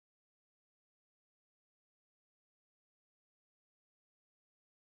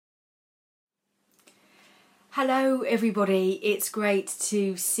Hello everybody, it's great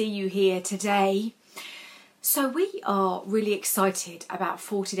to see you here today. So we are really excited about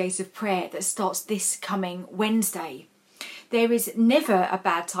 40 Days of Prayer that starts this coming Wednesday. There is never a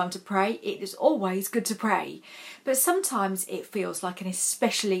bad time to pray, it is always good to pray, but sometimes it feels like an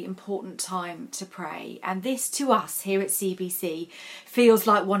especially important time to pray, and this to us here at CBC feels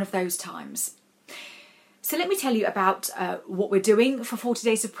like one of those times. So let me tell you about what we're doing for 40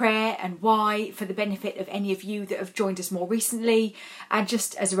 Days of Prayer and why, for the benefit of any of you that have joined us more recently, and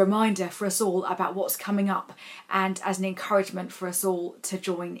just as a reminder for us all about what's coming up and as an encouragement for us all to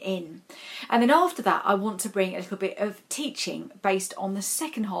join in. And then after that, I want to bring a little bit of teaching based on the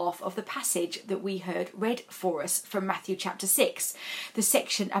second half of the passage that we heard read for us from Matthew chapter 6, the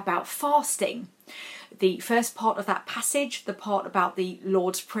section about fasting. The first part of that passage, the part about the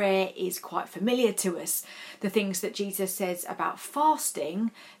Lord's Prayer, is quite familiar to us. The things that Jesus says about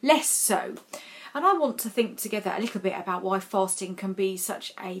fasting, less so. And I want to think together a little bit about why fasting can be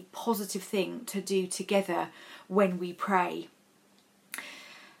such a positive thing to do together when we pray.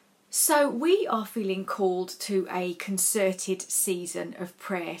 So we are feeling called to a concerted season of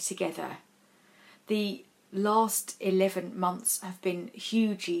prayer together. The last 11 months have been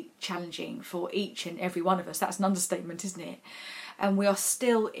hugely challenging for each and every one of us. That's an understatement, isn't it? And we are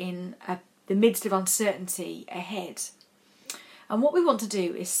still in the midst of uncertainty ahead. And what we want to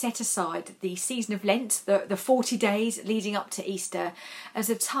do is set aside the season of Lent, the 40 days leading up to Easter, as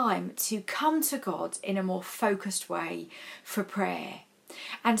a time to come to God in a more focused way for prayer.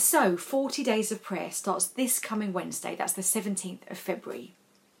 And so 40 Days of Prayer starts this coming Wednesday, that's the 17th of February.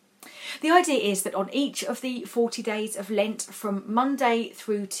 The idea is that on each of the 40 days of Lent, from Monday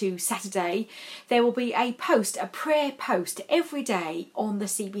through to Saturday, there will be a prayer post every day on the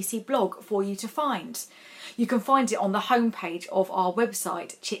CBC blog for you to find. You can find it on the homepage of our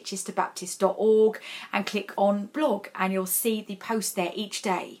website, chichesterbaptist.org, and click on blog and you'll see the post there each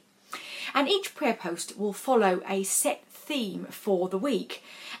day. And each prayer post will follow a set theme for the week.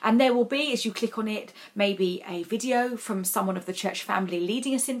 And there will be, as you click on it, maybe a video from someone of the church family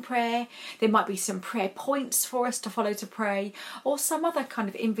leading us in prayer. There might be some prayer points for us to follow to pray, or some other kind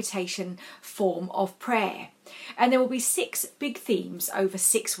of invitation form of prayer. And there will be 6 big themes over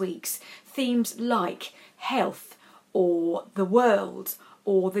 6 weeks. Themes like health, or the world,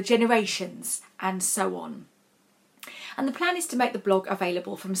 or the generations, and so on. And the plan is to make the blog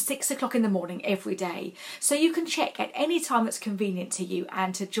available from 6 o'clock in the morning every day, so you can check at any time that's convenient to you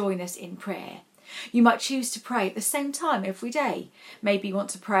and to join us in prayer. You might choose to pray at the same time every day. Maybe you want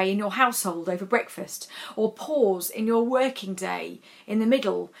to pray in your household over breakfast, or pause in your working day in the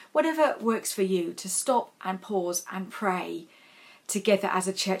middle, whatever works for you, to stop and pause and pray together as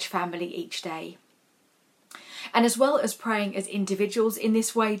a church family each day. And as well as praying as individuals in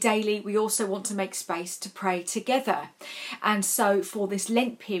this way daily, we also want to make space to pray together. And so for this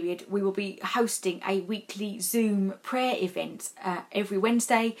Lent period, we will be hosting a weekly Zoom prayer event every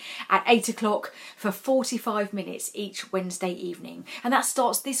Wednesday at 8 o'clock for 45 minutes each Wednesday evening. And that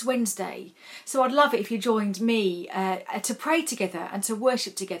starts this Wednesday. So I'd love it if you joined me to pray together and to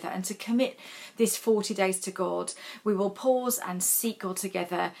worship together and to commit this 40 days to God. We will pause and seek God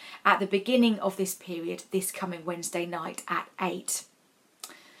together at the beginning of this period, this coming Wednesday night at 8.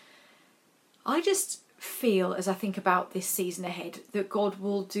 I just feel, as I think about this season ahead, that God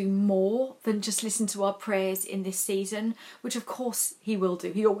will do more than just listen to our prayers in this season, which of course he will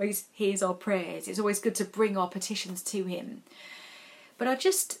do. He always hears our prayers. It's always good to bring our petitions to him. But I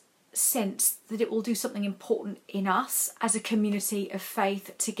just sense that it will do something important in us as a community of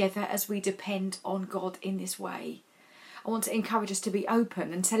faith together as we depend on God in this way. I want to encourage us to be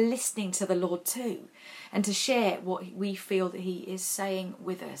open and to listening to the Lord too, and to share what we feel that he is saying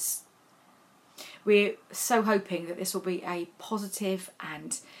with us. We're so hoping that this will be a positive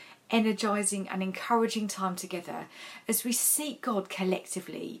and energising and encouraging time together as we seek God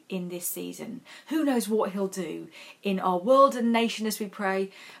collectively in this season. Who knows what he'll do in our world and nation as we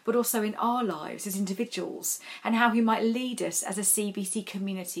pray, but also in our lives as individuals, and how he might lead us as a CBC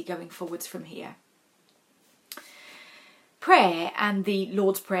community going forwards from here. Prayer and the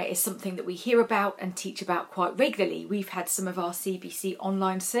Lord's Prayer is something that we hear about and teach about quite regularly. We've had some of our CBC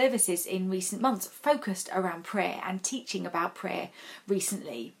online services in recent months focused around prayer and teaching about prayer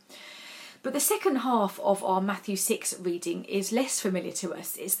recently. But the second half of our Matthew 6 reading is less familiar to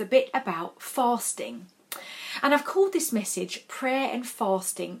us. It's the bit about fasting. And I've called this message Prayer and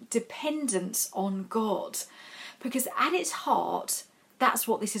Fasting Dependence on God, because at its heart, that's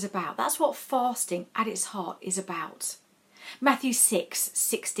what this is about. That's what fasting at its heart is about. Matthew 6,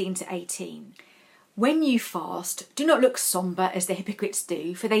 16 to 18. When you fast, do not look sombre as the hypocrites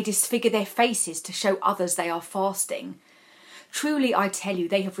do, for they disfigure their faces to show others they are fasting. Truly I tell you,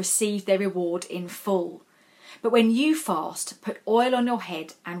 they have received their reward in full. But when you fast, put oil on your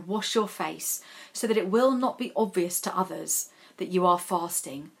head and wash your face, so that it will not be obvious to others that you are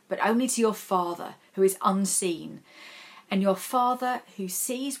fasting, but only to your Father who is unseen. And your Father who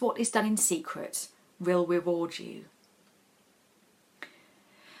sees what is done in secret will reward you.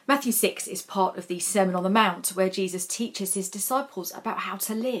 Matthew 6 is part of the Sermon on the Mount, where Jesus teaches his disciples about how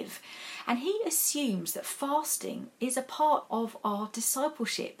to live. And he assumes that fasting is a part of our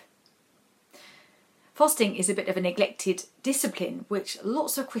discipleship. Fasting is a bit of a neglected discipline, which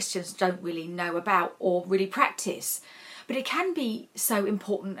lots of Christians don't really know about or really practice. But it can be so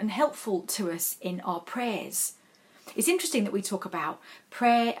important and helpful to us in our prayers. It's interesting that we talk about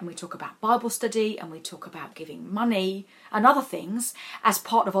prayer and we talk about Bible study and we talk about giving money and other things as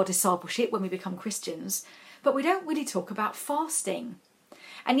part of our discipleship when we become Christians, but we don't really talk about fasting.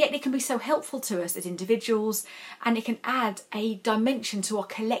 And yet it can be so helpful to us as individuals, and it can add a dimension to our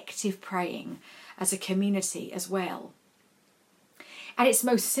collective praying as a community as well. At its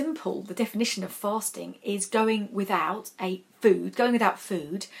most simple, the definition of fasting is going without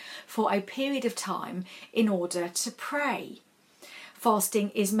food for a period of time in order to pray.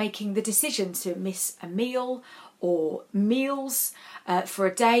 Fasting is making the decision to miss a meal or meals for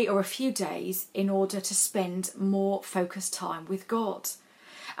a day or a few days in order to spend more focused time with God.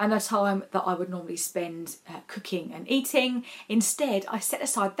 And a time that I would normally spend cooking and eating, instead I set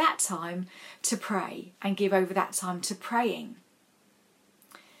aside that time to pray and give over that time to praying.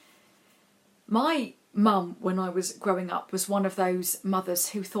 My mum, when I was growing up, was one of those mothers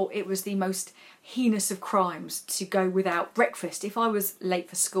who thought it was the most heinous of crimes to go without breakfast. If I was late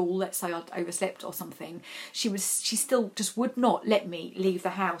for school, let's say I'd overslept or something, she still just would not let me leave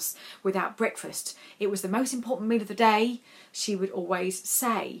the house without breakfast. It was the most important meal of the day, she would always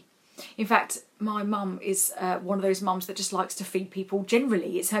say. In fact, my mum is one of those mums that just likes to feed people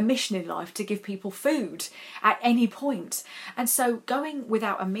generally. It's her mission in life to give people food at any point. And so going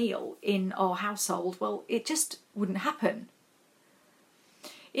without a meal in our household, well, it just wouldn't happen.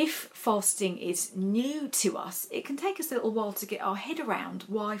 If fasting is new to us, it can take us a little while to get our head around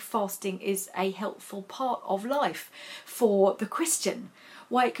why fasting is a helpful part of life for the Christian,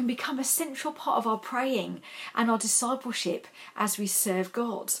 why it can become a central part of our praying and our discipleship as we serve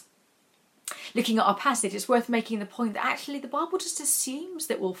God. Looking at our passage, it's worth making the point that actually the Bible just assumes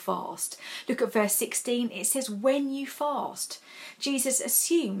that we'll fast. Look at verse 16, it says, when you fast. Jesus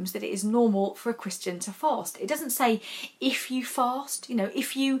assumes that it is normal for a Christian to fast. It doesn't say if you fast,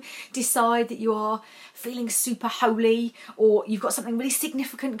 if you decide that you are feeling super holy or you've got something really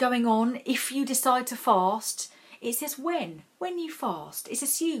significant going on, if you decide to fast. It says when you fast. It's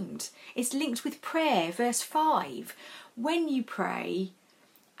assumed. It's linked with prayer, verse 5. When you pray,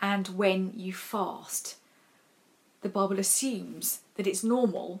 and when you fast. The Bible assumes that it's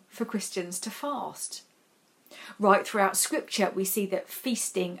normal for Christians to fast. Right throughout Scripture, we see that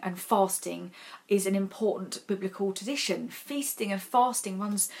feasting and fasting is an important biblical tradition. Feasting and fasting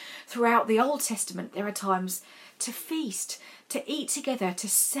runs throughout the Old Testament. There are times to feast, to eat together, to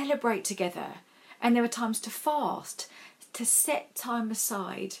celebrate together. And there are times to fast, to set time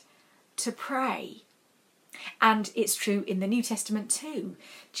aside to pray. And it's true in the New Testament too.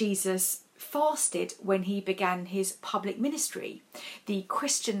 Jesus fasted when he began his public ministry. The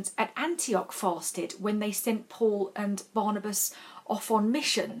Christians at Antioch fasted when they sent Paul and Barnabas off on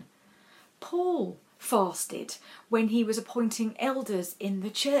mission. Paul fasted when he was appointing elders in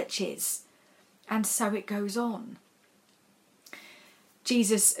the churches. And so it goes on.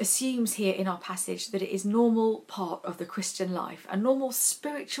 Jesus assumes here in our passage that it is a normal part of the Christian life, a normal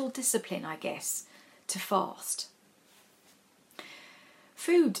spiritual discipline, I guess, to fast.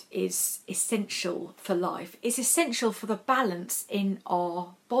 Food is essential for life. It's essential for the balance in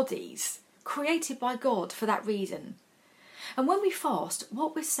our bodies, created by God for that reason. And when we fast,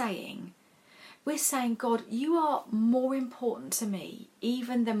 what we're saying, God, you are more important to me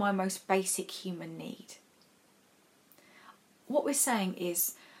even than my most basic human need. What we're saying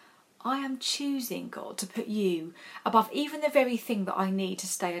is, I am choosing, God, to put you above even the very thing that I need to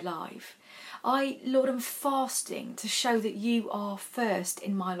stay alive. Lord, I'm fasting to show that you are first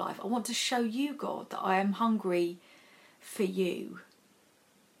in my life. I want to show you, God, that I am hungry for you.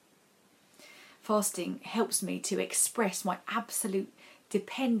 Fasting helps me to express my absolute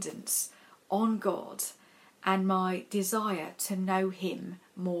dependence on God and my desire to know him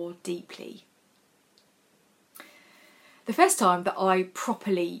more deeply. The first time that I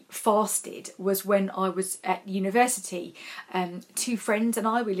properly fasted was when I was at university. Two friends and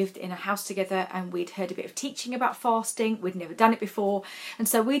I, we lived in a house together, and we'd heard a bit of teaching about fasting. We'd never done it before, and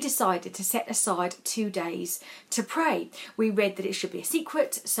so we decided to set aside 2 days to pray. We read that it should be a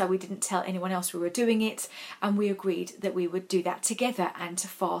secret, so we didn't tell anyone else we were doing it, and we agreed that we would do that together and to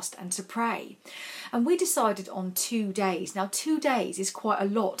fast and to pray. And we decided on 2 days. Now 2 days is quite a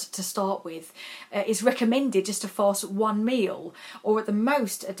lot to start with. It's recommended just to fast one meal, or at the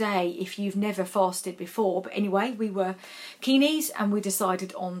most a day if you've never fasted before. But anyway, we were keenies and we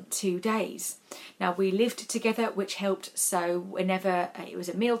decided on 2 days. Now we lived together, which helped, so whenever it was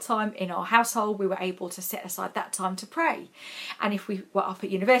a meal time in our household, we were able to set aside that time to pray. And if we were up at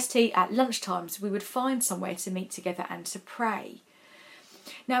university at lunchtimes, we would find somewhere to meet together and to pray.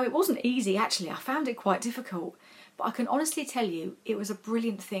 Now it wasn't easy, actually. I found it quite difficult, but I can honestly tell you it was a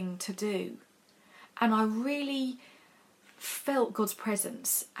brilliant thing to do. And I really felt God's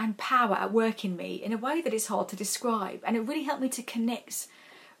presence and power at work in me in a way that is hard to describe, and it really helped me to connect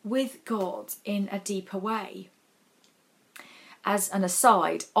with God in a deeper way. As an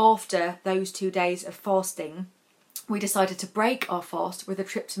aside, after those 2 days of fasting, we decided to break our fast with a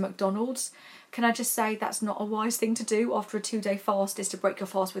trip to McDonald's. Can I just say that's not a wise thing to do after a 2-day fast, is to break your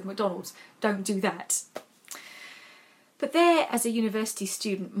fast with McDonald's. Don't do that. But there, as a university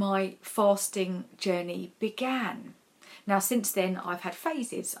student, my fasting journey began. Now, since then, I've had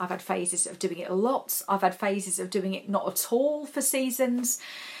phases. I've had phases of doing it a lot. I've had phases of doing it not at all for seasons.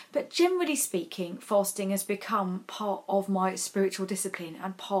 But generally speaking, fasting has become part of my spiritual discipline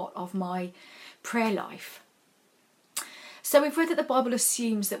and part of my prayer life. So we've read that the Bible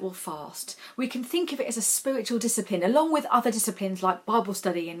assumes that we'll fast. We can think of it as a spiritual discipline, along with other disciplines like Bible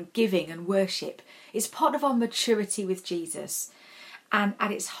study and giving and worship. It's part of our maturity with Jesus. And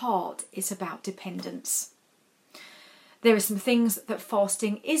at its heart, it's about dependence. There are some things that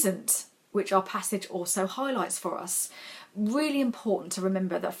fasting isn't, which our passage also highlights for us. Really important to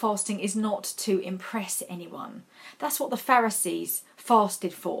remember that fasting is not to impress anyone. That's what the Pharisees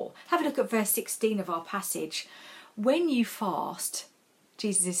fasted for. Have a look at verse 16 of our passage. When you fast,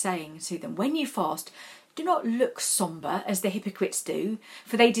 Jesus is saying to them, when you fast, do not look sombre as the hypocrites do,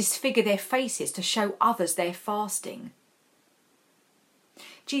 for they disfigure their faces to show others they're fasting.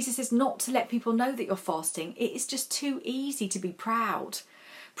 Jesus is not to let people know that you're fasting. It is just too easy to be proud.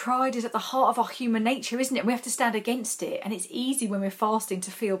 Pride is at the heart of our human nature, isn't it? We have to stand against it. And it's easy when we're fasting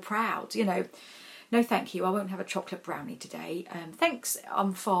to feel proud. You know, no thank you, I won't have a chocolate brownie today. Thanks,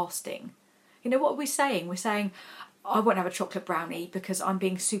 I'm fasting. You know, what are we saying? We're saying, I won't have a chocolate brownie because I'm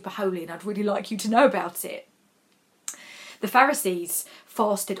being super holy and I'd really like you to know about it. The Pharisees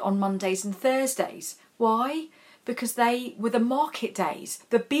fasted on Mondays and Thursdays. Why? Because they were the market days,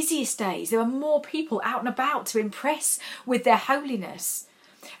 the busiest days. There were more people out and about to impress with their holiness.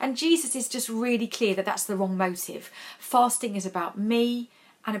 And Jesus is just really clear that that's the wrong motive. Fasting is about me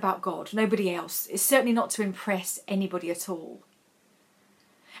and about God, nobody else. It's certainly not to impress anybody at all.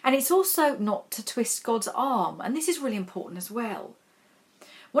 And it's also not to twist God's arm. And this is really important as well.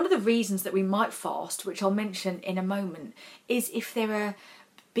 One of the reasons that we might fast, which I'll mention in a moment, is if there are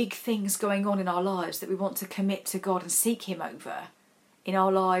big things going on in our lives that we want to commit to God and seek Him over. In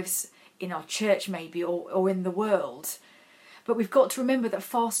our lives, in our church maybe, or in the world. But we've got to remember that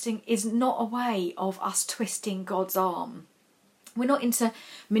fasting is not a way of us twisting God's arm. We're not into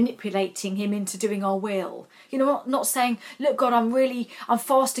manipulating Him into doing our will. You know, not saying, look God, I'm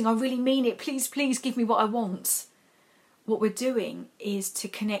fasting, I really mean it, please give me what I want. What we're doing is to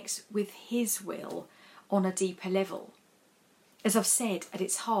connect with His will on a deeper level. As I've said, at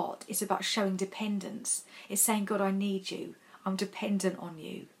its heart, it's about showing dependence. It's saying, God, I need you. I'm dependent on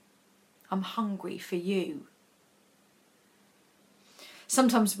you. I'm hungry for you.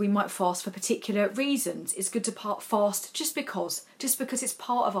 Sometimes we might fast for particular reasons. It's good to fast just because it's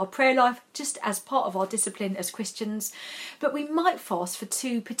part of our prayer life, just as part of our discipline as Christians. But we might fast for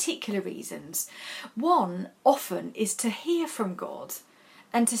two particular reasons. One often is to hear from God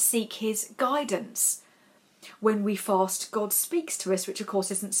and to seek His guidance. When we fast, God speaks to us, which of course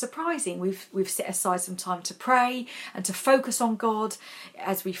isn't surprising. We've set aside some time to pray and to focus on God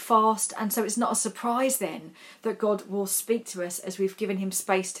as we fast, and so it's not a surprise then that God will speak to us as we've given Him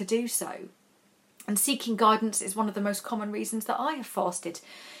space to do so. And seeking guidance is one of the most common reasons that I have fasted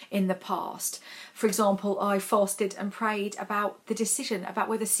in the past. For example, I fasted and prayed about the decision about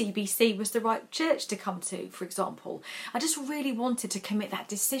whether CBC was the right church to come to, for example. I just really wanted to commit that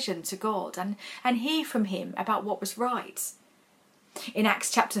decision to God and hear from Him about what was right. In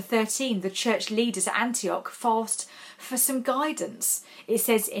Acts chapter 13, the church leaders at Antioch fast for some guidance. It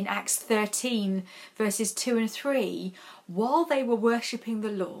says in Acts 13 verses 2 and 3, while they were worshipping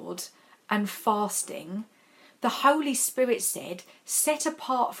the Lord and fasting, the Holy Spirit said, set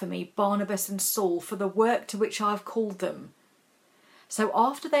apart for me Barnabas and Saul for the work to which I have called them. So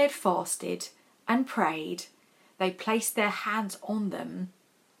after they had fasted and prayed, they placed their hands on them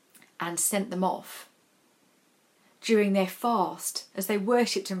and sent them off. During their fast, as they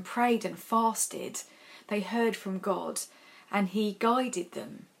worshipped and prayed and fasted, they heard from God and he guided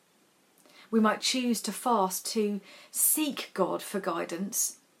them. We might choose to fast to seek God for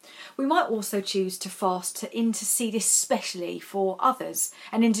guidance. We might also choose to fast to intercede especially for others,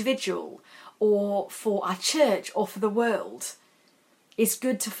 an individual, or for our church or for the world. It's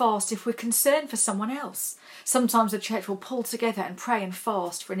good to fast if we're concerned for someone else. Sometimes the church will pull together and pray and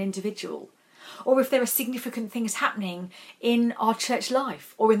fast for an individual. Or if there are significant things happening in our church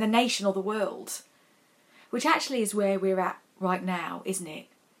life or in the nation or the world. Which actually is where we're at right now, isn't it?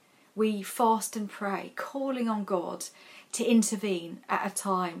 We fast and pray, calling on God to intervene at a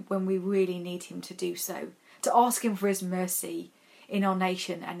time when we really need him to do so, to ask him for his mercy in our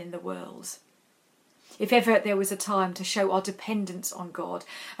nation and in the world. If ever there was a time to show our dependence on God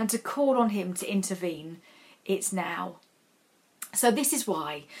and to call on him to intervene, it's now. So this is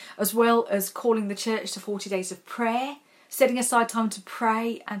why, as well as calling the church to 40 days of prayer, setting aside time to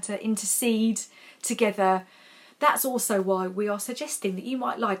pray and to intercede together, that's also why we are suggesting that you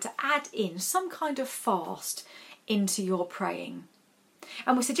might like to add in some kind of fast into your praying.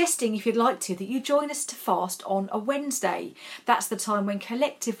 And we're suggesting, if you'd like to, that you join us to fast on a Wednesday. That's the time when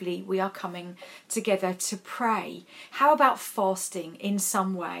collectively we are coming together to pray. How about fasting in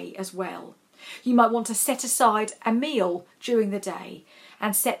some way as well? You might want to set aside a meal during the day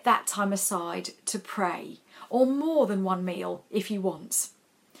and set that time aside to pray, or more than one meal if you want.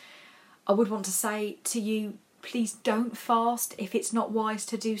 I would want to say to you, please don't fast if it's not wise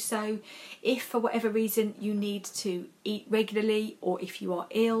to do so. If for whatever reason you need to eat regularly, or if you are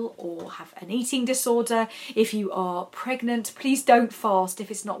ill or have an eating disorder, if you are pregnant, please don't fast if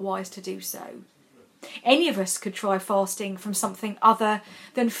it's not wise to do so. Any of us could try fasting from something other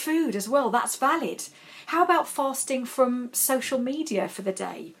than food as well. That's valid. How about fasting from social media for the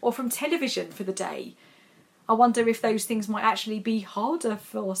day, or from television for the day? I wonder if those things might actually be harder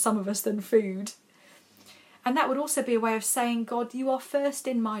for some of us than food. And that would also be a way of saying, God, you are first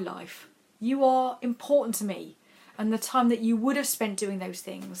in my life. You are important to me. And the time that you would have spent doing those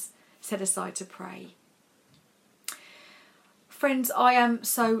things, set aside to pray. Friends, I am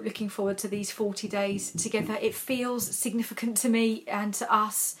so looking forward to these 40 days together. It feels significant to me and to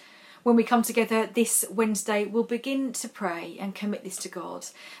us. When we come together this Wednesday, we'll begin to pray and commit this to God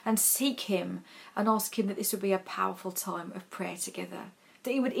and seek him and ask him that this would be a powerful time of prayer together,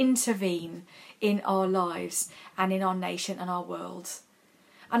 that he would intervene in our lives and in our nation and our world.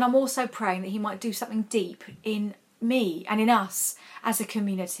 And I'm also praying that he might do something deep in me and in us as a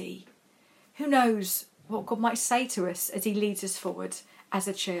community. Who knows what God might say to us as he leads us forward as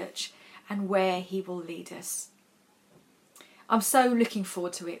a church and where he will lead us. I'm so looking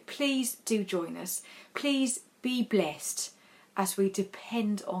forward to it. Please do join us. Please be blessed as we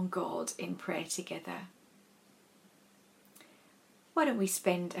depend on God in prayer together. Why don't we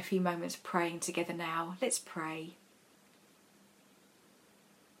spend a few moments praying together now? Let's pray.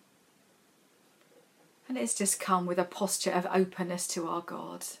 And let's just come with a posture of openness to our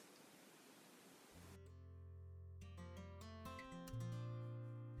God.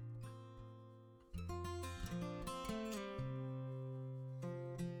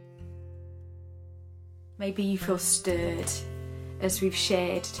 Maybe you feel stirred as we've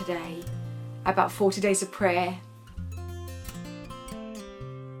shared today about 40 days of prayer.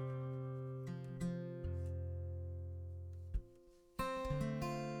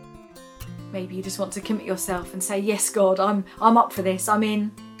 Maybe you just want to commit yourself and say, yes, God, I'm up for this, I'm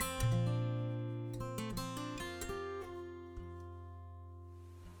in.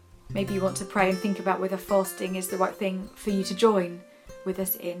 Maybe you want to pray and think about whether fasting is the right thing for you to join with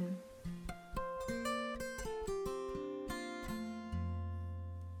us in.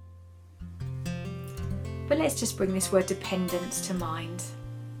 But let's just bring this word dependence to mind.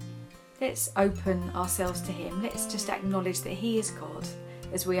 Let's open ourselves to him. Let's just acknowledge that he is God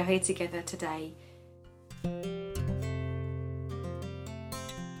as we are here together today. And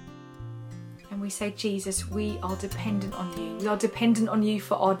we say, Jesus, we are dependent on you. We are dependent on you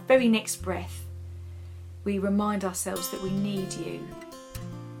for our very next breath. We remind ourselves that we need you.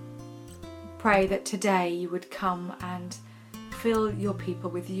 Pray that today you would come and fill your people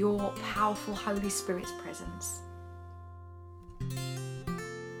with your powerful Holy Spirit's presence.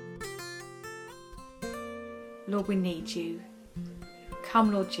 Lord, we need you.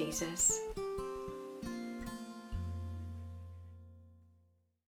 Come, Lord Jesus.